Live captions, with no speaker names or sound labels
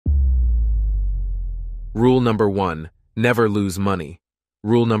Rule number 1, never lose money.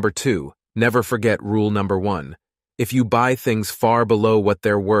 Rule number 2, never forget rule number 1. If you buy things far below what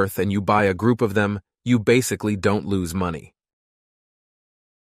they're worth and you buy a group of them, you basically don't lose money.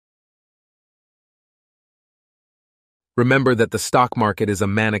 Remember that the stock market is a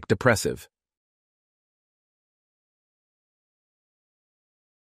manic depressive.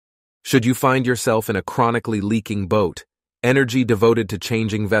 Should you find yourself in a chronically leaking boat, energy devoted to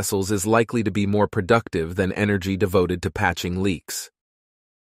changing vessels is likely to be more productive than energy devoted to patching leaks.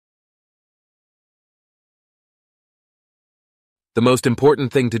 The most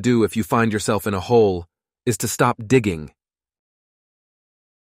important thing to do if you find yourself in a hole is to stop digging.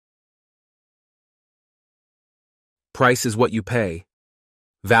 Price is what you pay.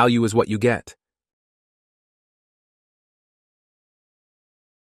 Value is what you get.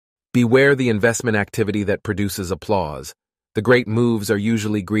 Beware the investment activity that produces applause. The great moves are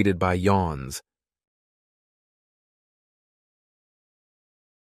usually greeted by yawns.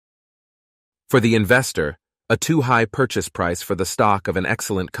 For the investor, a too high purchase price for the stock of an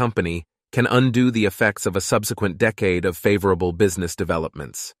excellent company can undo the effects of a subsequent decade of favorable business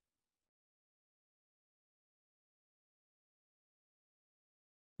developments.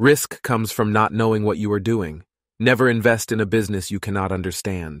 Risk comes from not knowing what you are doing. Never invest in a business you cannot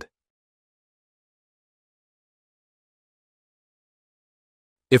understand.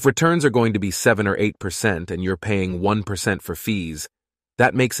 If returns are going to be 7 or 8% and you're paying 1% for fees,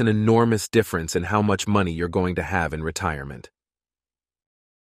 that makes an enormous difference in how much money you're going to have in retirement.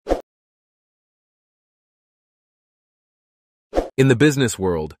 In the business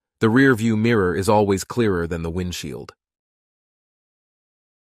world, the rearview mirror is always clearer than the windshield.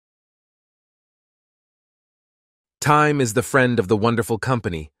 Time is the friend of the wonderful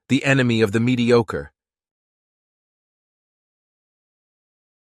company, the enemy of the mediocre.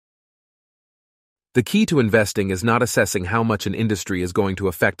 The key to investing is not assessing how much an industry is going to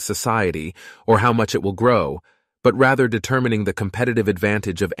affect society or how much it will grow, but rather determining the competitive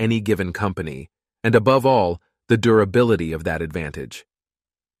advantage of any given company, and above all, the durability of that advantage.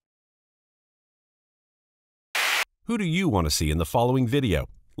 Who do you want to see in the following video?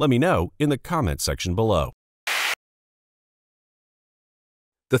 Let me know in the comment section below.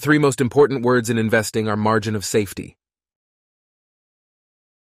 The 3 most important words in investing are margin of safety.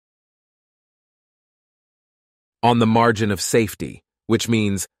 On the margin of safety, which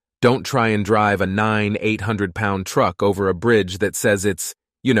means don't try and drive a 800-pound truck over a bridge that says it's,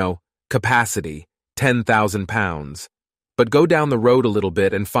 capacity, 10,000 pounds. But go down the road a little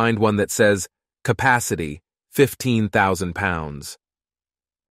bit and find one that says capacity, 15,000 pounds.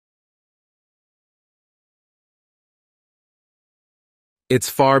 It's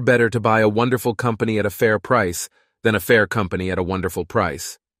far better to buy a wonderful company at a fair price than a fair company at a wonderful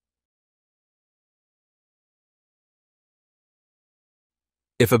price.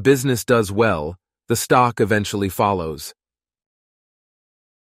 If a business does well, the stock eventually follows.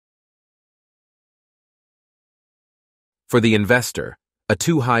 For the investor, a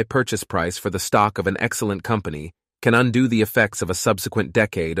too high purchase price for the stock of an excellent company can undo the effects of a subsequent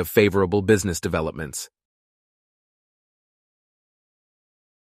decade of favorable business developments.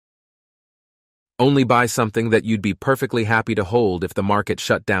 Only buy something that you'd be perfectly happy to hold if the market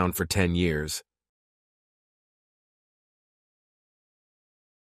shut down for 10 years.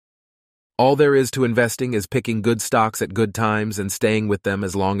 All there is to investing is picking good stocks at good times and staying with them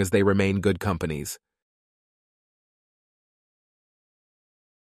as long as they remain good companies.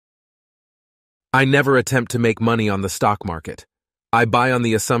 I never attempt to make money on the stock market. I buy on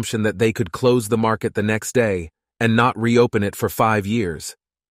the assumption that they could close the market the next day and not reopen it for 5 years.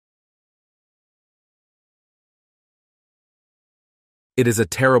 It is a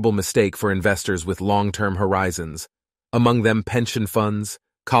terrible mistake for investors with long-term horizons, among them pension funds,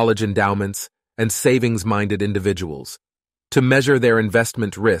 college endowments, and savings-minded individuals, to measure their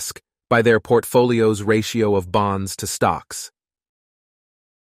investment risk by their portfolio's ratio of bonds to stocks.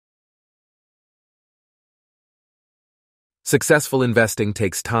 Successful investing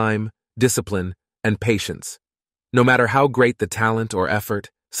takes time, discipline, and patience. No matter how great the talent or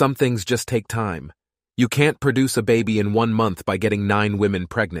effort, some things just take time. You can't produce a baby in 1 month by getting 9 women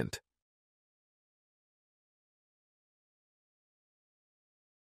pregnant.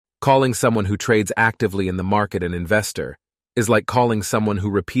 Calling someone who trades actively in the market an investor is like calling someone who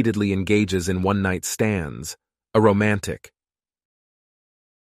repeatedly engages in one-night stands a romantic.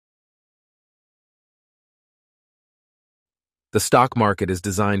 The stock market is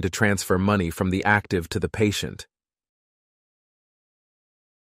designed to transfer money from the active to the patient.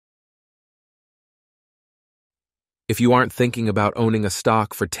 If you aren't thinking about owning a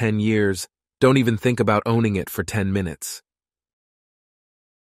stock for 10 years, Don't even think about owning it for 10 minutes.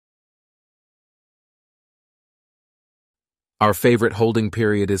 Our favorite holding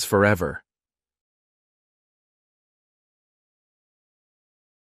period is forever.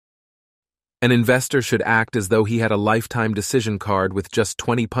 An investor should act as though he had a lifetime decision card with just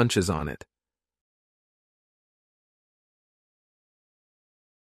 20 punches on it.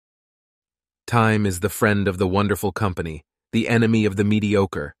 Time is the friend of the wonderful company, the enemy of the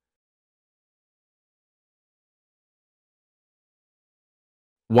mediocre.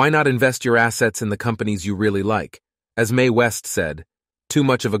 Why not invest your assets in the companies you really like? As Mae West said, too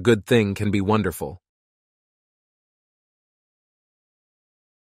much of a good thing can be wonderful.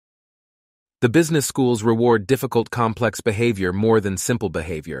 The business schools reward difficult, complex behavior more than simple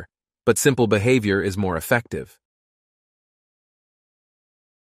behavior, but simple behavior is more effective.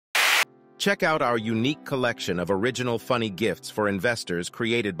 Check out our unique collection of original funny gifts for investors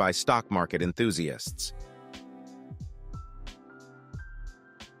created by stock market enthusiasts.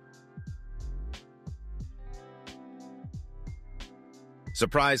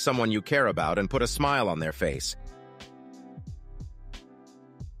 Surprise someone you care about and put a smile on their face.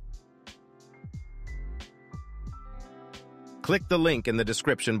 Click the link in the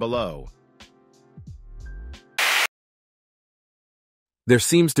description below. There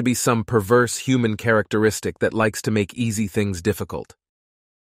seems to be some perverse human characteristic that likes to make easy things difficult.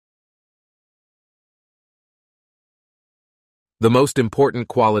 The most important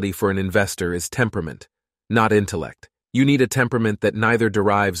quality for an investor is temperament, not intellect. You need a temperament that neither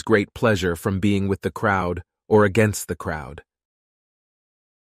derives great pleasure from being with the crowd or against the crowd.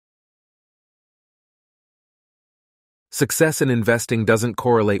 Success in investing doesn't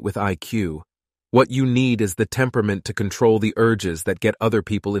correlate with IQ. What you need is the temperament to control the urges that get other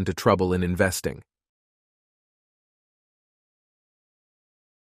people into trouble in investing.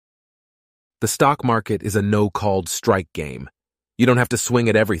 The stock market is a no-called strike game. You don't have to swing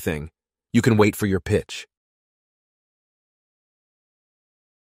at everything. You can wait for your pitch.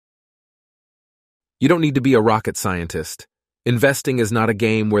 You don't need to be a rocket scientist. Investing is not a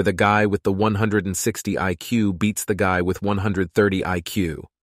game where the guy with the 160 IQ beats the guy with 130 IQ.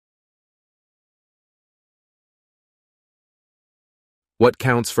 What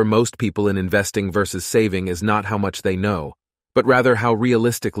counts for most people in investing versus saving is not how much they know, but rather how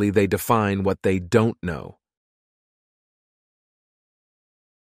realistically they define what they don't know.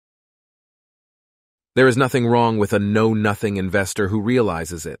 There is nothing wrong with a know-nothing investor who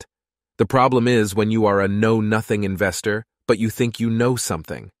realizes it. The problem is when you are a know-nothing investor, but you think you know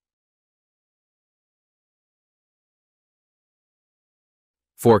something.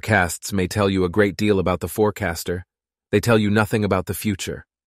 Forecasts may tell you a great deal about the forecaster. They tell you nothing about the future.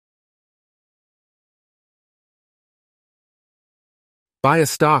 Buy a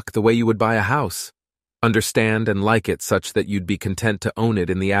stock the way you would buy a house. Understand and like it such that you'd be content to own it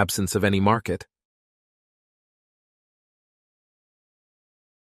in the absence of any market.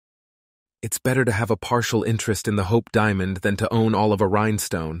 It's better to have a partial interest in the Hope Diamond than to own all of a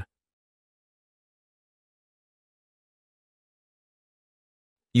rhinestone.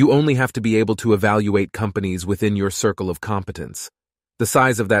 You only have to be able to evaluate companies within your circle of competence. The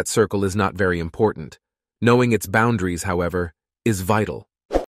size of that circle is not very important. Knowing its boundaries, however, is vital.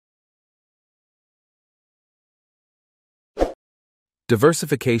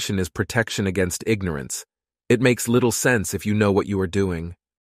 Diversification is protection against ignorance. It makes little sense if you know what you are doing.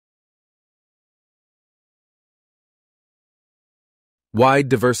 Wide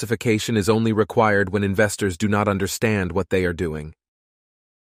diversification is only required when investors do not understand what they are doing.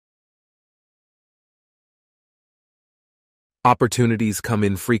 Opportunities come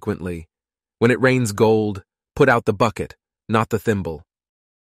in frequently. When it rains gold, put out the bucket, not the thimble.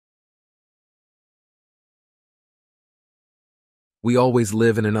 We always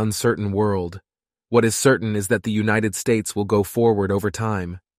live in an uncertain world. What is certain is that the United States will go forward over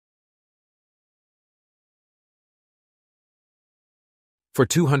time. For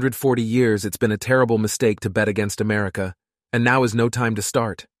 240 years, it's been a terrible mistake to bet against America, and now is no time to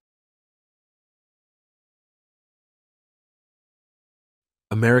start.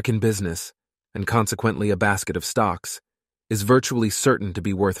 American business, and consequently a basket of stocks, is virtually certain to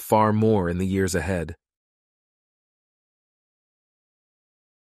be worth far more in the years ahead.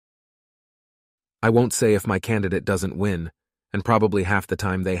 I won't say if my candidate doesn't win, and probably half the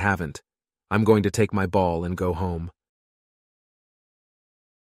time they haven't. I'm going to take my ball and go home.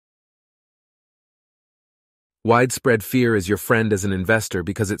 Widespread fear is your friend as an investor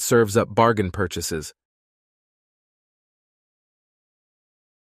because it serves up bargain purchases.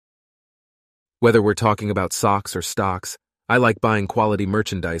 Whether we're talking about socks or stocks, I like buying quality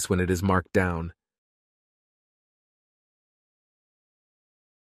merchandise when it is marked down.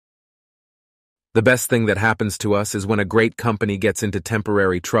 The best thing that happens to us is when a great company gets into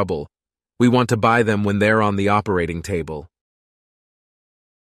temporary trouble. We want to buy them when they're on the operating table.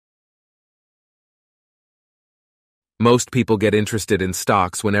 Most people get interested in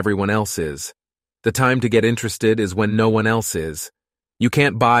stocks when everyone else is. The time to get interested is when no one else is. You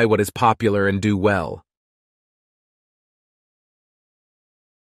can't buy what is popular and do well.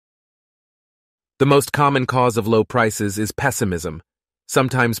 The most common cause of low prices is pessimism,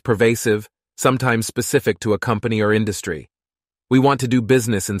 sometimes pervasive, sometimes specific to a company or industry. We want to do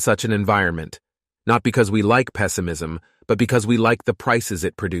business in such an environment, not because we like pessimism, but because we like the prices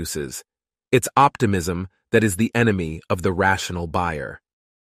it produces. It's optimism that is the enemy of the rational buyer.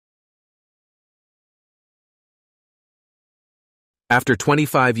 After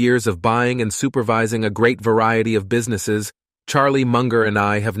 25 years of buying and supervising a great variety of businesses, Charlie Munger and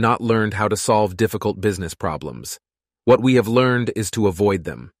I have not learned how to solve difficult business problems. What we have learned is to avoid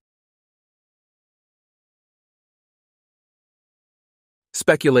them.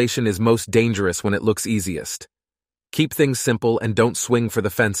 Speculation is most dangerous when it looks easiest. Keep things simple and don't swing for the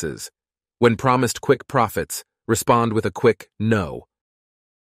fences. When promised quick profits, respond with a quick no.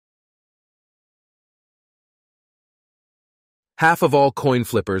 Half of all coin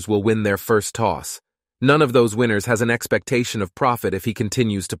flippers will win their first toss. None of those winners has an expectation of profit if he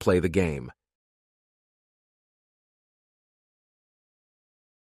continues to play the game.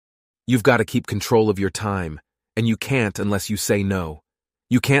 You've got to keep control of your time, and you can't unless you say no.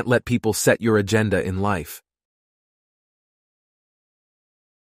 You can't let people set your agenda in life.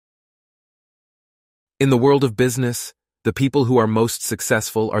 In the world of business, the people who are most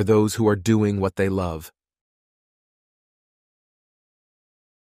successful are those who are doing what they love.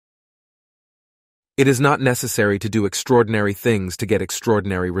 It is not necessary to do extraordinary things to get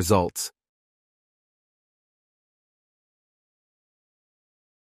extraordinary results.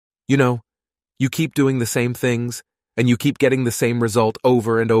 You keep doing the same things, and you keep getting the same result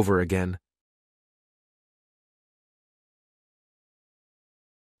over and over again.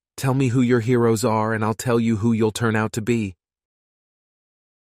 Tell me who your heroes are, and I'll tell you who you'll turn out to be.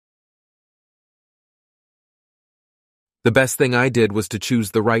 The best thing I did was to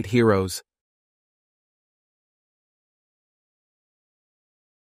choose the right heroes.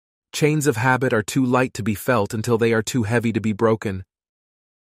 Chains of habit are too light to be felt until they are too heavy to be broken.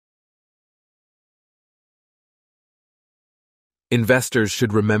 Investors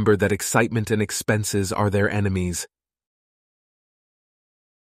should remember that excitement and expenses are their enemies.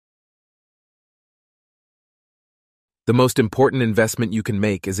 The most important investment you can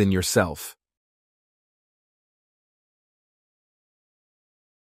make is in yourself.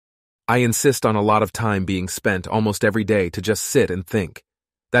 I insist on a lot of time being spent almost every day to just sit and think.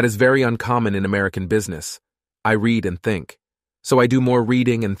 That is very uncommon in American business. I read and think. So I do more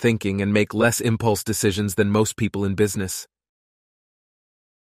reading and thinking and make less impulse decisions than most people in business.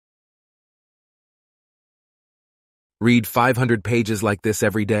 Read 500 pages like this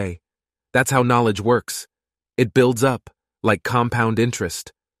every day. That's how knowledge works. It builds up, like compound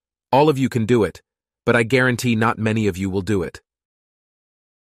interest. All of you can do it, but I guarantee not many of you will do it.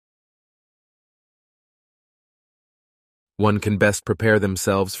 One can best prepare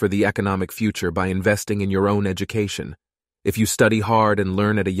themselves for the economic future by investing in your own education. If you study hard and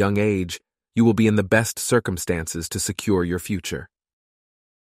learn at a young age, you will be in the best circumstances to secure your future.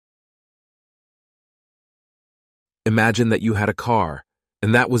 Imagine that you had a car,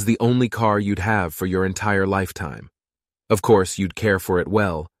 and that was the only car you'd have for your entire lifetime. Of course, you'd care for it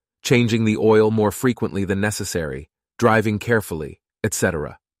well, changing the oil more frequently than necessary, driving carefully,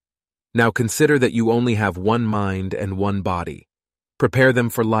 etc. Now consider that you only have one mind and one body. Prepare them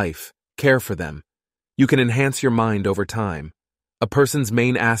for life, care for them. You can enhance your mind over time. A person's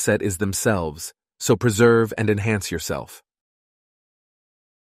main asset is themselves, so preserve and enhance yourself.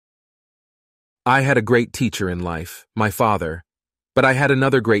 I had a great teacher in life, my father, but I had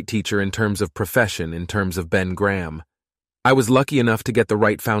another great teacher in terms of profession, in terms of Ben Graham. I was lucky enough to get the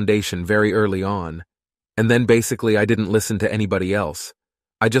right foundation very early on, and then basically I didn't listen to anybody else.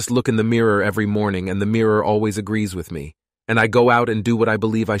 I just look in the mirror every morning and the mirror always agrees with me, and I go out and do what I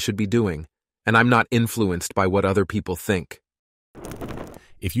believe I should be doing, and I'm not influenced by what other people think.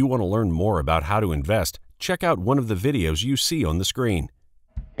 If you want to learn more about how to invest, check out one of the videos you see on the screen.